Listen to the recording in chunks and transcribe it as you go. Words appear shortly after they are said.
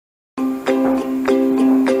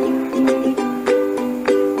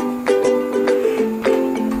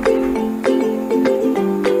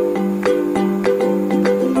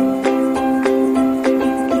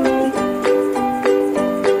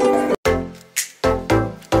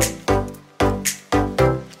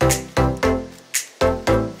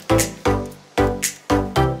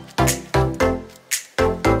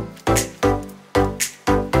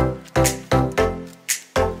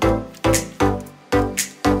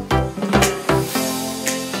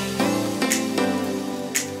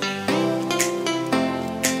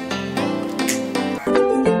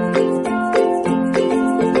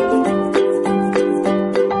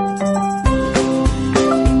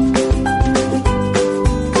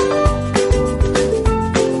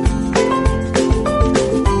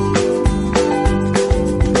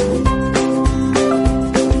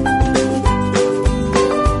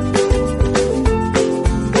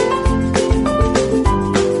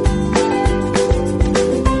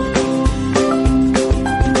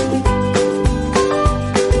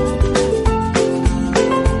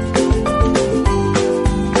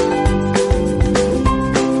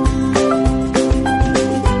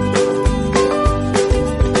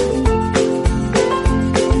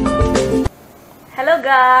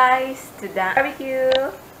guys to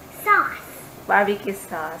the sauce. Barbecue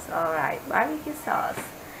sauce. Alright, barbecue sauce.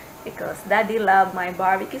 Because Daddy loved my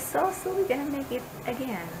barbecue sauce, so we're gonna make it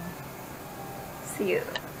again. See you.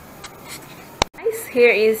 Guys,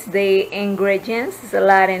 here is the ingredients. There's a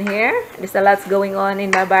lot in here. There's a lot going on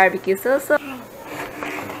in my barbecue sauce. So Tell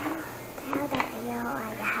that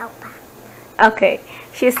you're the helper. okay,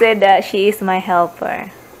 she said that she is my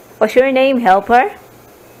helper. What's your name, helper?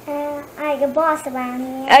 I'm the boss around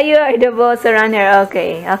here. You are the boss around here.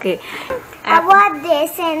 Okay, okay. I want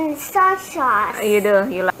this in sauce. You do?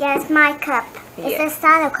 You like? Yes, my cup. Yeah. It's a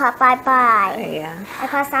starter cup I buy. Yeah.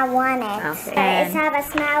 Because I want it. Okay. But it's have a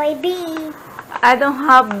smelly bee. I don't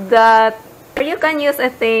have that. You can use, I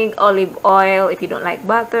think, olive oil if you don't like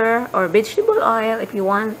butter, or vegetable oil if you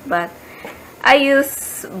want. But I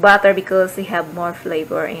use butter because it have more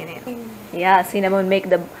flavor in it. Yeah, cinnamon make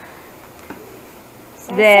the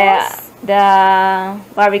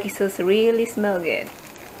barbecue sauce really smell good.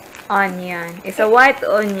 Onion. It's a white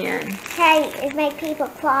onion. Hey, it make people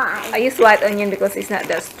cry. I use white onion because it's not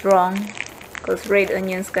that strong. Because red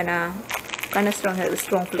onion's kinda strong, has a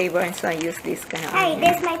strong flavor, and so I use this kind of Hey, onion.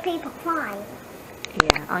 this make people cry.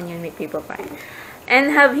 Yeah, onion make people cry.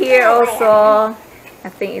 And have here also, I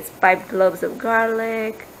think it's 5 cloves of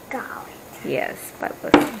garlic. Garlic. Yes, 5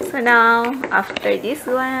 cloves. So now, after this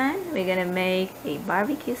one, we're gonna make a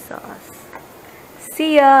barbecue sauce.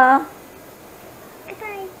 See ya!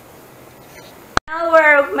 Goodbye. Now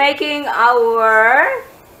we're making our,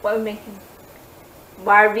 what are we making?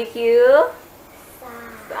 Barbecue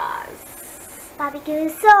sauce. Barbecue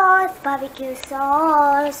sauce. Barbecue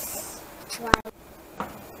sauce. Right.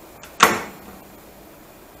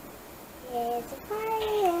 Here's the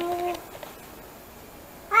fire.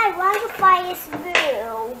 Hey, why the fire is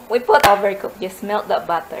blue? We put overcook, just melt the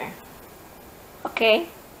butter. Okay?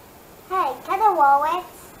 Hey, can I roll it?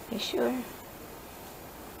 You sure?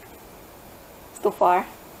 It's too far.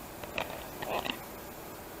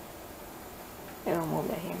 I will move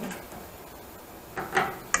that here.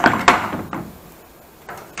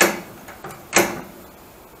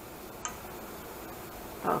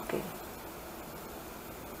 Okay.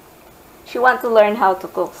 She wants to learn how to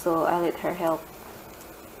cook, so I'll let her help.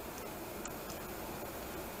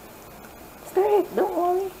 Stir it, don't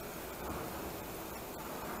worry.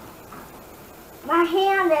 My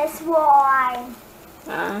hand is warm.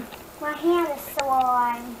 Uh, My hand is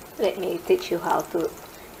warm. Let me teach you how to.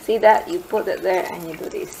 See that? You put it there and you do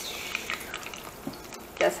this.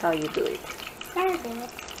 That's how you do it. Can I do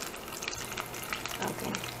it?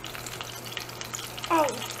 Okay. Hey.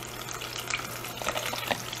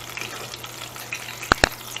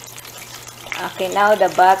 Okay, now the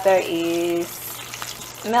butter is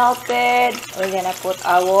melted. We're gonna put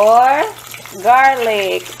our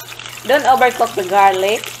garlic. Don't overcook the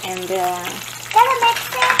garlic, and Can I mix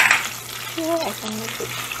it? yeah, I can mix it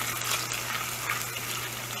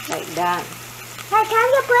like that. Hey, can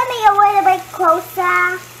you put me a little bit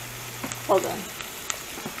closer? Hold on.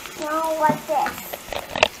 No, what's this?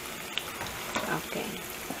 Okay.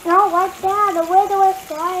 No, what's that? The window is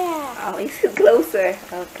fire. Oh, is it closer?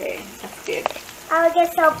 Okay, that's good. I will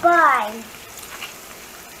get so burned.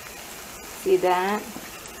 See that?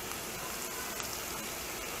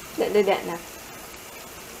 Don't do that now.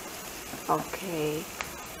 Okay.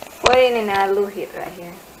 Put it in a low heat right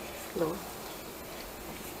here. Slow.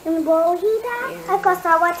 In bowl heater? Yeah. Because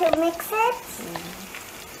I want to mix it.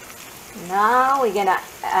 Now we're gonna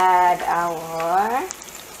add our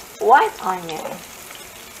white onion.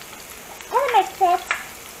 Can I mix it?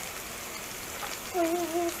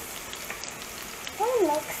 Please. Can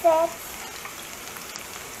I mix it?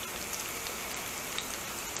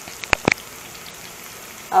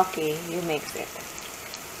 Okay, you mix it.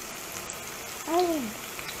 Hey.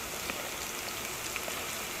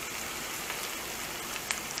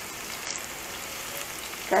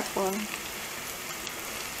 Careful.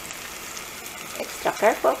 Extra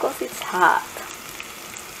careful because it's hot.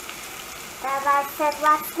 Baba said,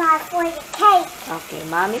 what's my for the cake? Okay,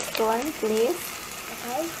 mommy's turn, please.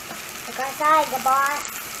 Okay. Because I'm the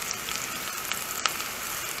boss.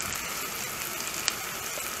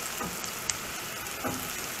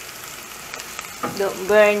 Don't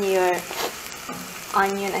burn your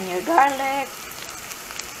onion and your garlic.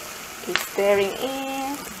 Keep stirring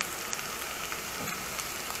in.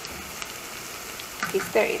 Keep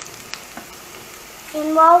stir it.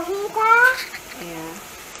 In bowl heater?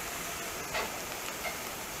 Yeah.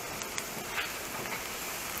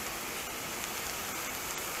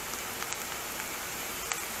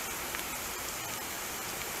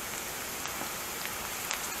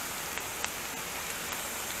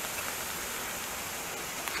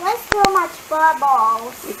 What's so much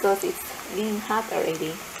bubbles? Because it's being hot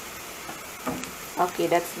already. Okay,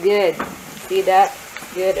 that's good. See that?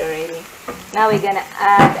 Good already. Now we're gonna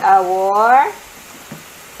add our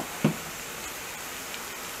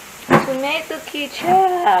tomato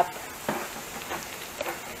ketchup.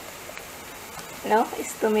 No,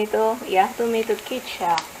 it's tomato. Yeah, tomato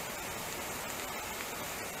ketchup.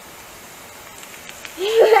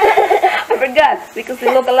 I forgot because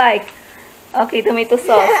they look alike. Okay, tomato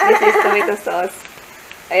sauce. This is tomato sauce.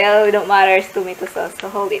 Well, it don't matter. It's tomato sauce. So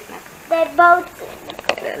hold it now. They both.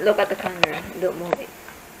 Look at the camera. Don't move it.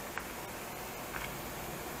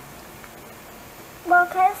 Well,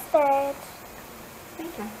 custard.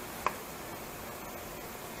 Okay.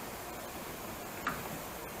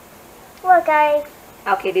 Look,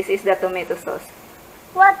 Okay, this is the tomato sauce.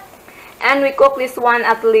 What? And we cook this one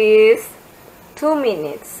at least 2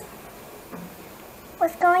 minutes.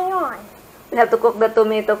 What's going on? We have to cook the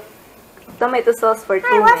tomato sauce for 2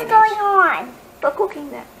 Hey, what's minutes. going on? Stop cooking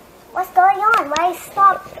that. What's going on? Why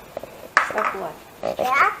stop? Stop what?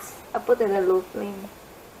 That? I put in a low flame.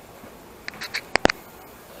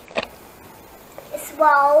 It's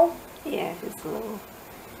low. Yes, it's low.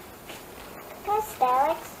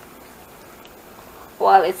 Custard.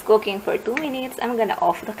 While it's cooking for 2 minutes, I'm gonna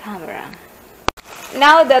off the camera.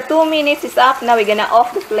 Now the 2 minutes is up. Now we're gonna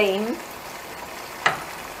off the flame.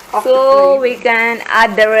 So we can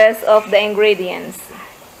add the rest of the ingredients.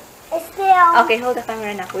 It's still. Okay, hold the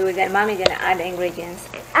camera now. Mommy gonna add the ingredients.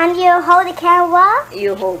 And you hold the camera.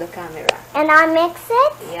 You hold the camera. And I mix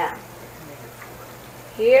it. Yeah.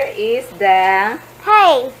 Here is the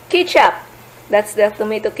Hey, ketchup. That's the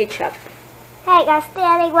tomato ketchup. hey, I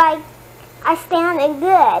standing right. I standing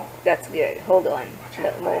good. That's good. Hold on.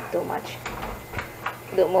 Don't move too much.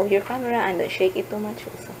 Don't move your camera and don't shake it too much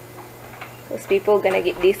also. Because people gonna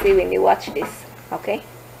get dizzy when they watch this. Okay?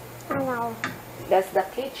 I know. That's the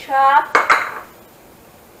ketchup.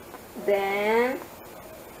 Then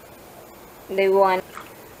the one.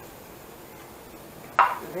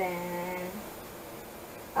 Then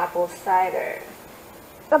apple cider.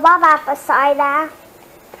 Above apple cider.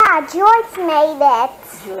 Yeah, George made it.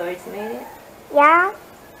 George made it. Yeah?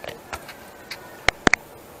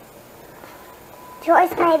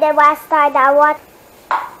 George made it last time I watched.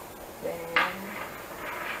 Then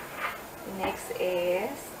next is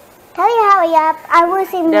Can you hurry up? I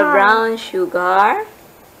was in the brown sugar.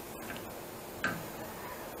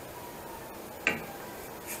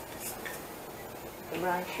 The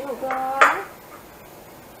brown sugar.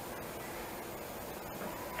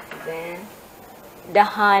 Then the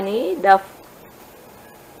honey,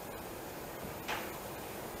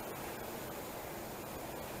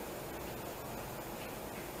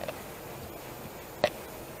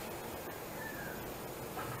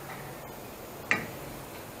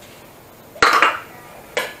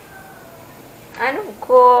 and of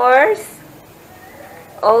course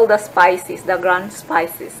all the spices, the ground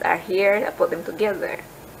spices are here. I put them together.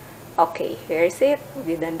 Okay, here's it.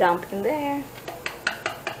 We didn't dump in there.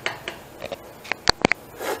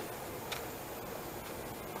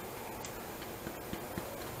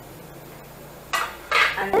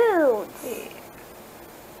 And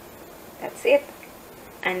that's it.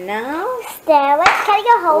 And now Stir it. Can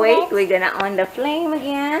you hold wait, it? we're gonna on the flame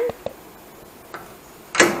again.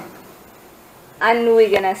 And we're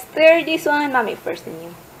gonna stir this one. Mommy first and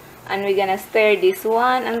you. And we're gonna stir this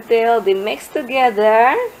one until they mix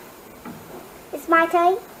together. It's my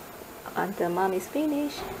turn. Until mommy's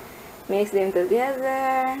finished. Mix them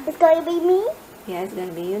together. It's going to be me. Yeah, it's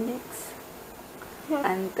gonna be you next.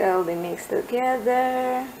 Until they mix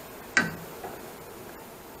together.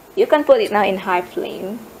 You can put it now in high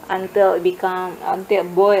flame until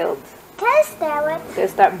it boiled. Can I stir it? So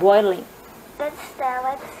start boiling. Let's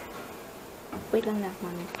stir it. Wait lang na,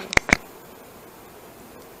 mommy first.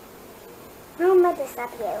 How much is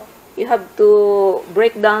up you? You have to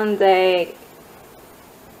break down the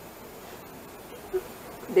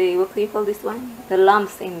what do you call this one? The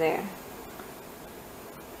lumps in there.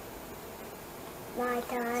 My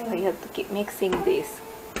So turn. you have to keep mixing this.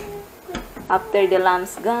 After the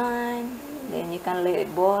lump's gone, then you can let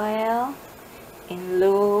it boil in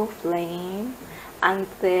low flame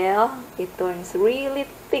until it turns really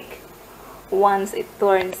thick. Once it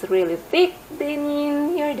turns really thick,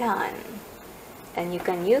 then you're done. And you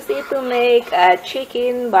can use it to make a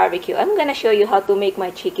chicken barbecue. I'm gonna show you how to make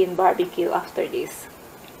my chicken barbecue after this.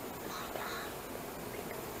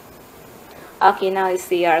 Okay, now it's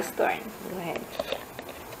Ciara's turn. Go ahead.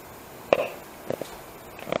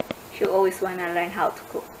 She always wanna learn how to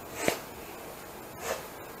cook.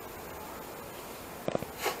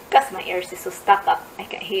 Cause because my ears is so stuck up. I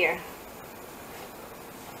can't hear.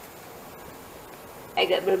 I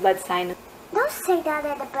got very bad sinus. Don't say that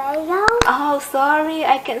in the video. Oh, sorry.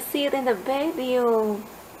 I can't see it in the video.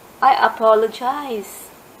 I apologize.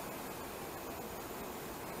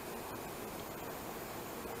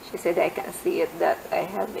 She said I can't see it, that I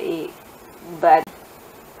have a bad...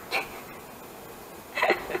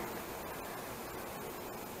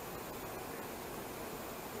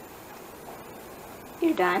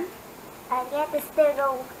 You're done? Yeah, this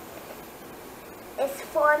little is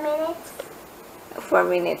 4 minutes. 4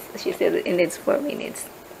 minutes. She said it needs 4 minutes.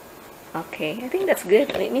 Okay, I think that's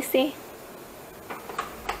good. Let me see.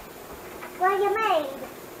 What you made?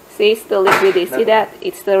 See, it's still liquidy. See that?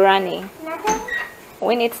 It's still running. Nothing?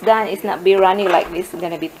 When it's done, it's not be running like this. It's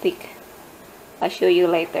gonna be thick. I'll show you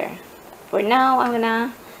later. For now, I'm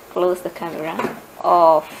gonna close the camera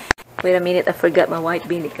off. Wait a minute, I forgot my white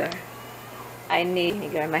vinegar. I need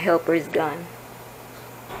vinegar. My helper is gone.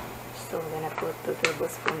 So I'm gonna put 2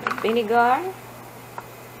 tablespoons of vinegar.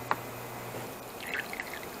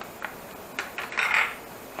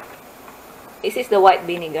 This is the white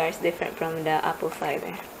vinegar. It's different from the apple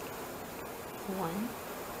cider. 1.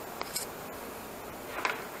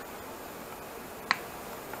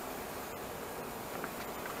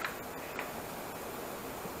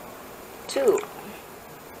 2.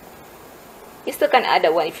 You still can add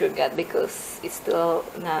that one if you forgot, because it's still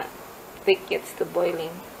not thick yet. It's still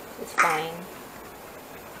boiling. It's fine.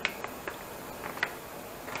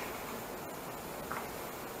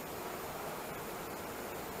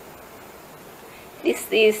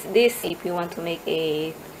 This if you want to make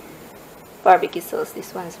a barbecue sauce,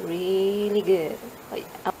 this one's really good.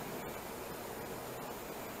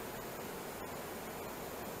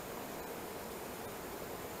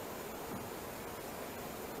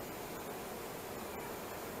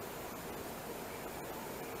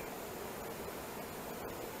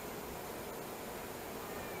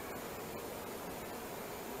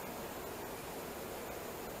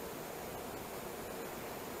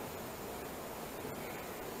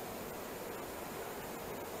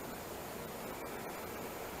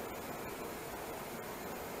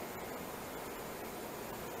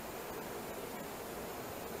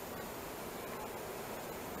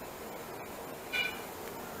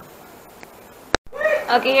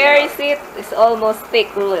 Okay, here is it. It's almost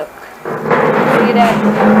thick. Look. See that?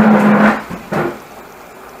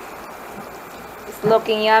 It's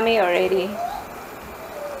looking yummy already.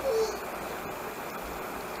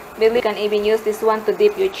 Billy, you can even use this one to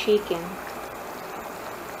dip your chicken.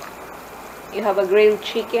 You have a grilled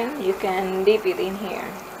chicken, you can dip it in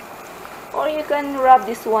here. Or you can rub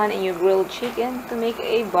this one in your grilled chicken to make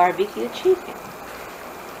a barbecue chicken.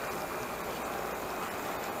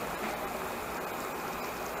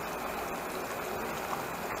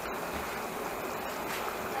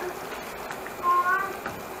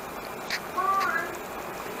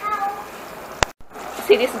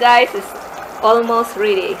 See this, guys, is almost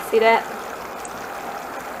ready. See that?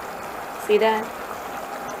 See that?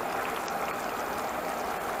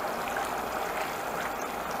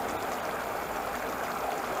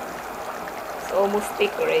 It's almost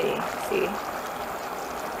thick already. See?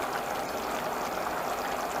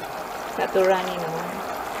 It's not too runny naman.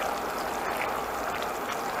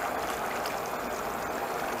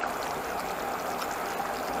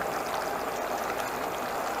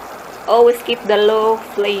 Always keep the low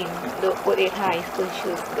flame. Don't put it high, so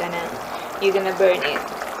you're gonna burn it.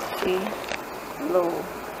 See? Low.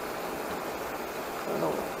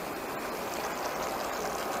 Low.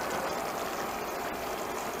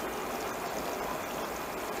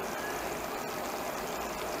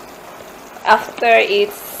 After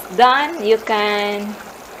it's done, you can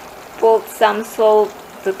put some salt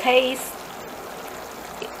to taste.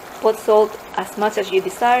 Put salt as much as you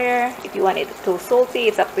desire. If you want it too salty,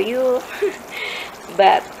 it's up to you.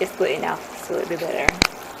 But it's good enough, so it'll be better.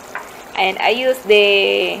 And I use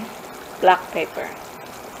the black pepper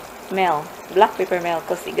mel,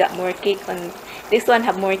 because it got more kick on this one.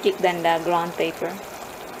 Have more kick than the ground pepper.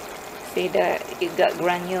 See, it got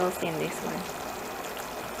granules in this one.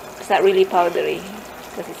 It's not really powdery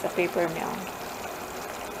because it's a pepper mel.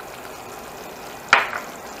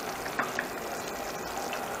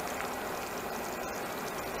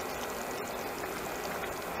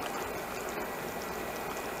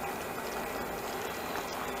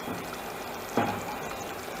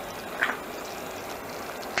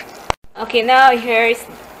 Okay, now here's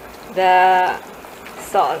the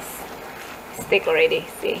sauce. It's thick already,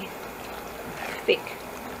 see? Thick.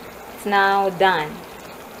 It's now done.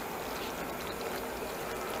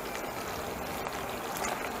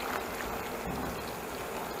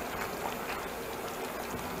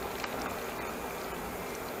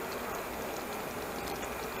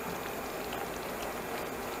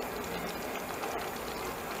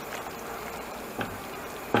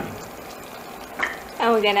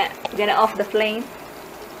 And we're gonna off the flame,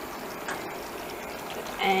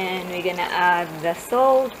 and we're gonna add the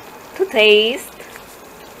salt to taste.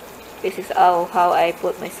 This is how I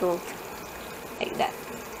put my salt, like that.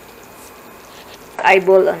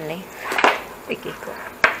 Eyeball only.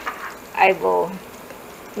 Eyeball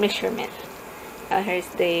measurement. Now here's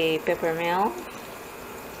the peppermint.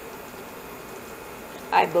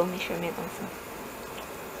 Eyeball measurement also.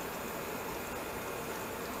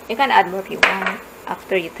 You can add what you want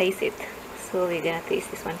after you taste it. So we're gonna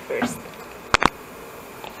taste this one first.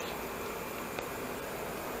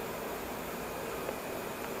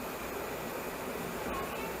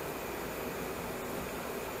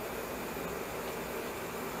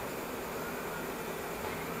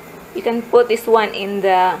 You can put this one in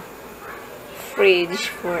the fridge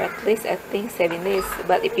for at least, I think, 7 days.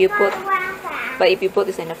 But if you put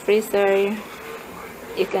this in the freezer,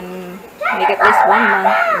 you can make at least 1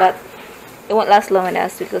 month. But it won't last long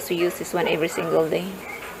enough because we use this one every single day.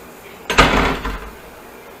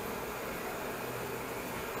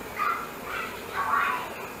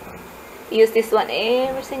 Use this one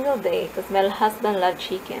every single day because my husband loves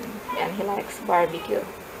chicken and he likes barbecue.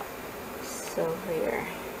 So here.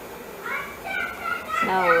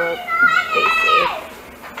 Now we'll taste it.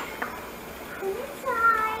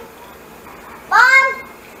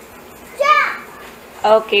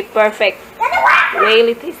 Okay, perfect.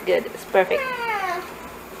 Really tastes good. It's perfect.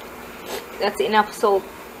 That's enough salt.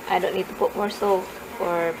 I don't need to put more salt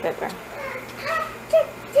or pepper.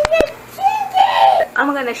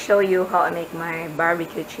 I'm gonna show you how I make my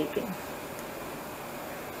barbecue chicken.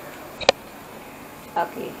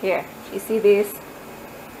 Okay, here. You see this?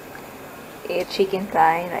 A chicken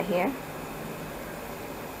thigh right here.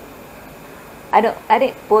 I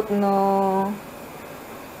didn't put no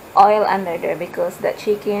oil under there because that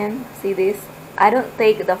chicken, see this, I don't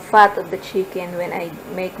take the fat of the chicken when I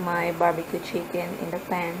make my barbecue chicken in the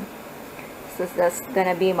pan, so that's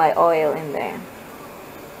gonna be my oil in there.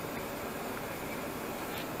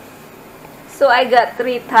 So I got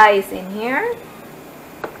 3 thighs in here.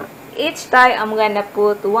 Each thigh I'm gonna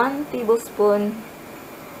put 1 tablespoon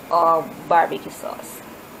of barbecue sauce.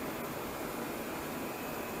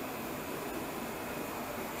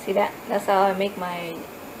 See that? That's how I make my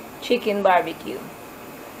chicken barbecue.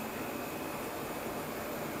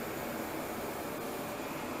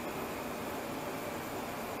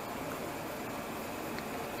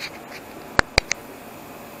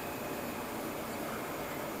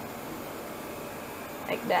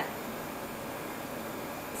 Like that.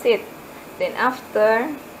 See it? Then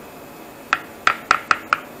after,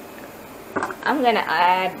 I'm gonna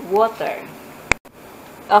add water.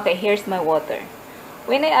 Okay, here's my water.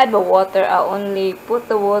 When I add the water, I only put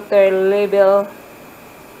the water level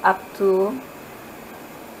up to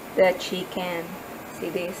the chicken. See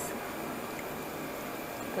this?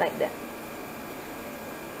 Like that.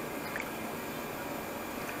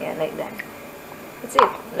 Yeah, like that. That's it.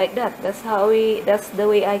 Like that. That's the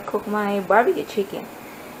way I cook my barbecue chicken.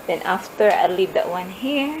 Then after, I leave that one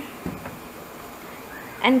here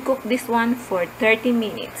and cook this one for 30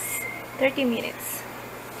 minutes. 30 minutes.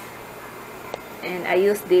 And I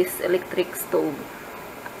use this electric stove.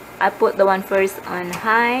 I put the one first on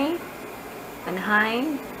high.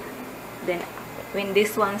 Then when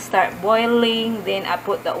this one start boiling, then I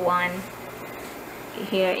put that one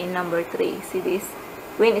here in number 3. See this?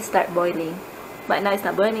 When it start boiling. But now it's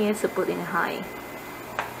not boiling yet, so put in high.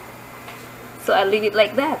 So I'll leave it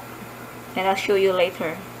like that. And I'll show you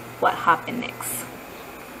later what happened next.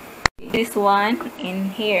 This one in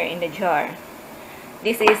here in the jar.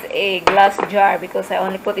 This is a glass jar because I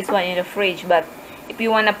only put this one in the fridge. But if you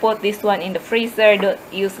want to put this one in the freezer, don't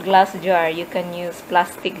use glass jar. You can use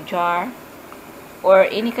plastic jar or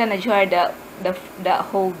any kind of jar that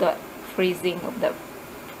hold the freezing of the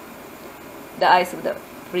ice of the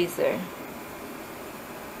freezer.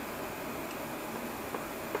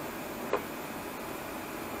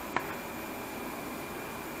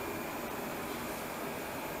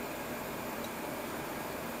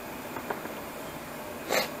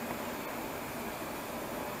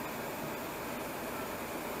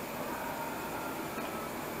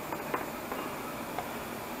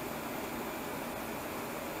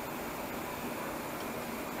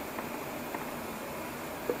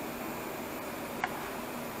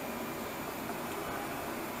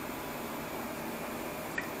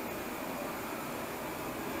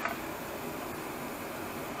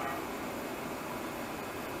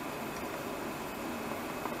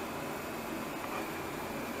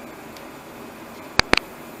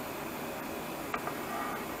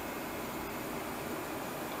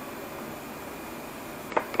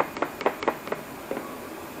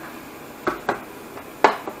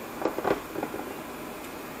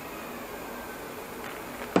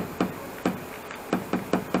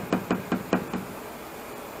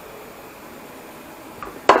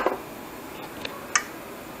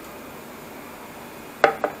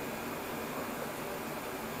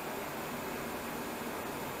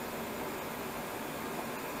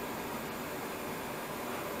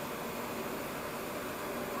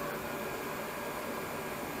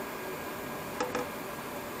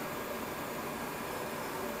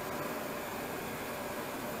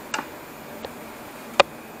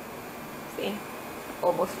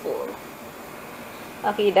 almost full.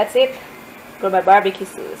 Okay, that's it for my barbecue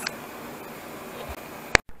sauce.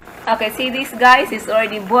 Okay, see this guys, it's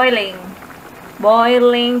already boiling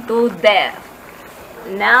to death.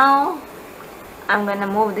 Now I'm gonna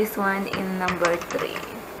move this one in number 3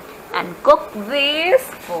 and cook this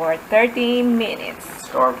for 30 minutes.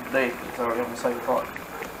 Starved to death. It's already on the same pot.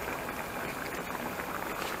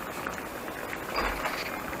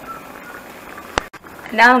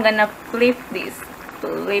 Now I'm gonna flip this,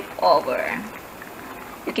 flip over.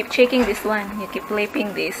 You keep checking this one, you keep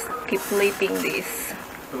flipping this, keep flipping this.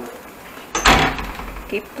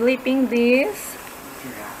 Keep flipping this.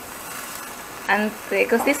 And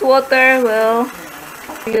because this water will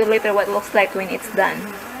show you later what it looks like when it's done.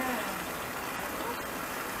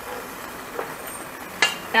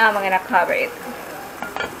 Now I'm gonna cover it.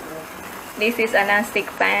 This is a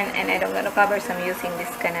non-stick pan and I'm gonna cover, so I'm using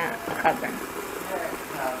this kind of cover.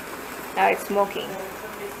 Now it's smoking.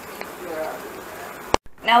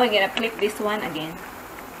 Now we're gonna flip this one again.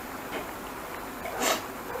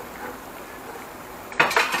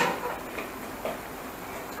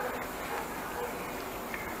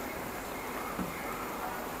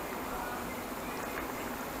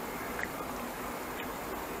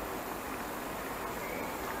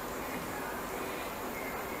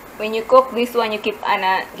 When you cook this one, you keep an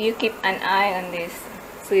eye on this,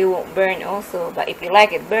 so you won't burn also. But if you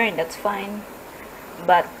like it burn, that's fine.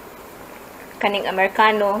 But kaning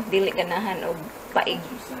Amerikano dili ganahan og paig.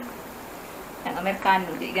 Ang Amerikano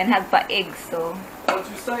dili ganahan paig, so What'd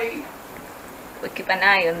you say? we keep an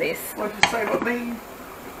eye on this. What'd you say about me?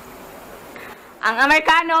 Ang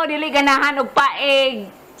Amerikano dili ganahan og paig.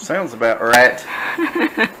 Sounds about right.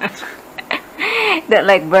 That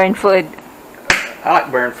like burn food. I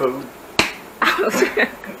like burn food.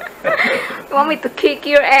 You want me to kick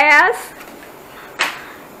your ass?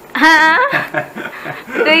 Huh?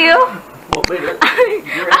 Do you? Well, better.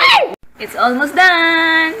 It's almost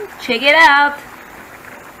done. Check it out.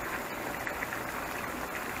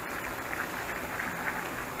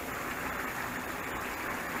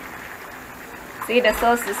 See, the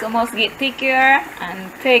sauce is almost get thicker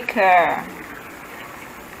and thicker.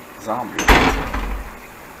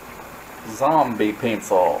 Zombie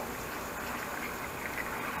pencil.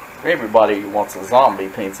 Everybody wants a zombie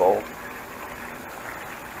pencil.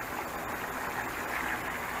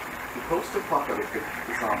 The post-apocalyptic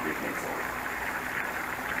zombie pencil.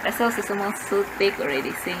 The sauce is almost so thick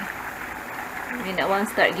already, see? When that one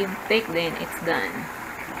start getting thick, then it's done.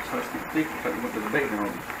 Supposed to be thick, but you went to the big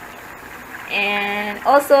room. And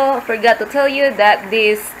also, forgot to tell you that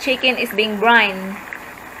this chicken is being brined.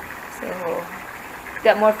 So,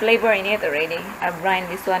 got more flavor in it already. I brined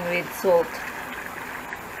this one with salt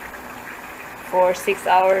for 6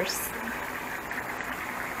 hours.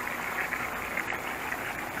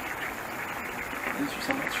 These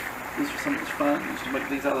are so much fun. I used to make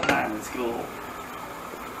these all the time in school.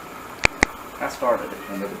 I started it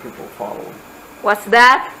and other people followed. What's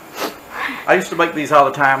that? I used to make these all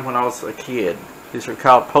the time when I was a kid. These are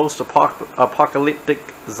called post-apocalyptic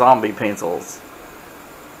zombie pencils.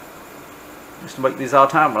 I used to make these all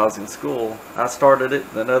the time when I was in school. I started it,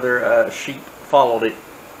 and another sheep followed it.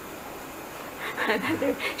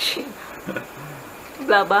 Another sheep.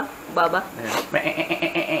 Baba, baba.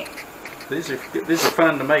 Yeah. These are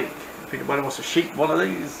fun to make. If anybody wants to sheep one of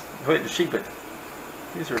these, go ahead and sheep it.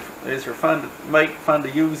 These are fun to make, fun to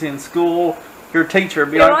use in school. Your teacher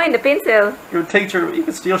would be You're like, on the pencil. your teacher, you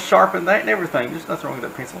can still sharpen that and everything. There's nothing wrong with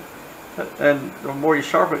that pencil. And the more you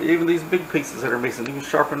sharpen, even these big pieces that are missing, you can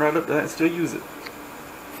sharpen right up to that and still use it.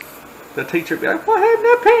 The teacher would be like, what happened to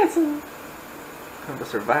that pencil? Come to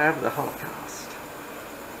survive the Holocaust.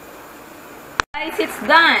 Guys, it's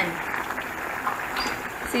done.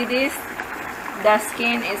 See this? The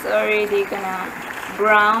skin is already gonna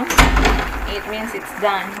brown. It means it's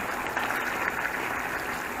done.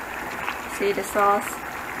 See the sauce?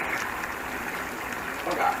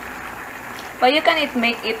 But you can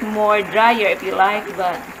make it more drier if you like,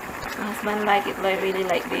 but my husband like it really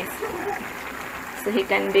like this. So he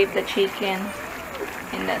can dip the chicken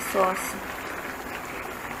in that sauce.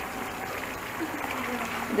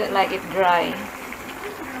 Don't like it dry.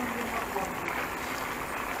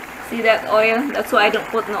 See that oil? That's why I don't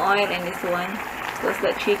put no oil in this one, because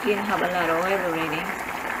the chicken have a lot of oil already.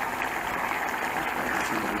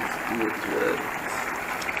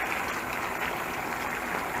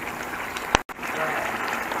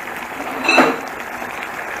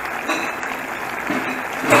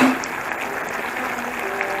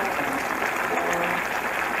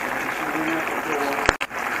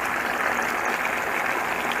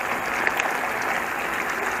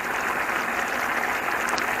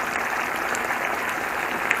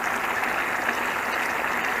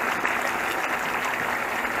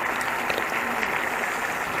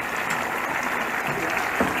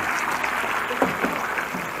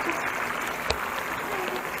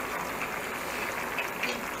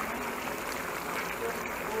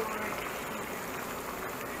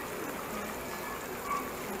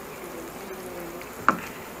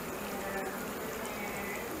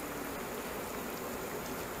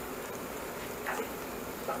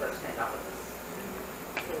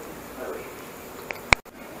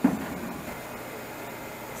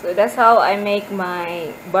 So that's how I make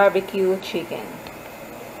my barbecue chicken.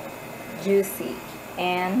 Juicy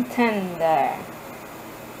and tender.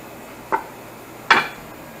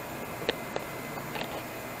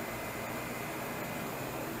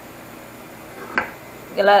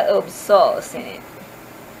 A lot of sauce in it.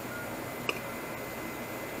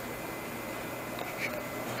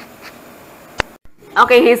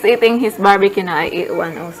 Okay, he's eating his barbecue now. I eat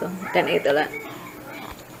one also. Can eat a lot.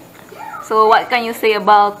 So what can you say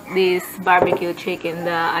about this barbecue chicken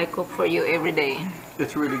that I cook for you every day?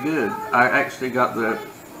 It's really good. I actually got the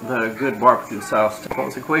good barbecue sauce. What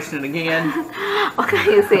was the question again? What can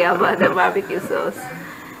you say about the barbecue sauce?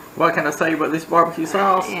 What can I say about this barbecue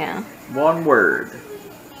sauce? Yeah. One word.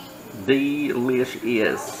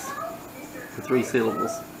 Delicious. For 3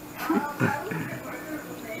 syllables.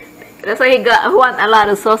 That's why he want a lot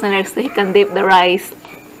of sauce in there so he can dip the rice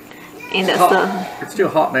in the sauce. It's still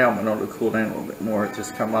hot now, but it'll cool down a little bit more. It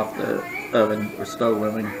just come off the oven or stove. I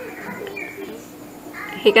mean,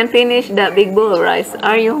 he can finish that big bowl of rice.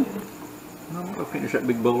 Are you? I'm gonna finish that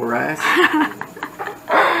big bowl of rice.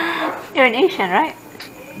 You're an Asian, right?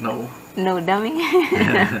 No. No, dummy.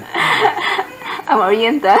 I'm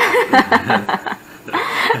Oriental.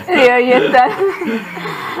 You're Oriental.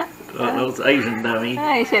 No, it's Asian dummy.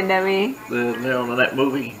 Asian dummy. They're on that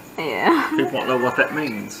movie. Yeah. People won't know what that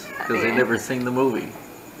means because they've never seen the movie.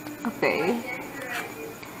 Okay.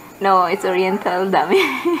 No, it's Oriental dummy.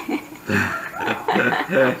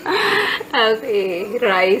 Okay,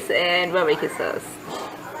 rice and barbecue sauce.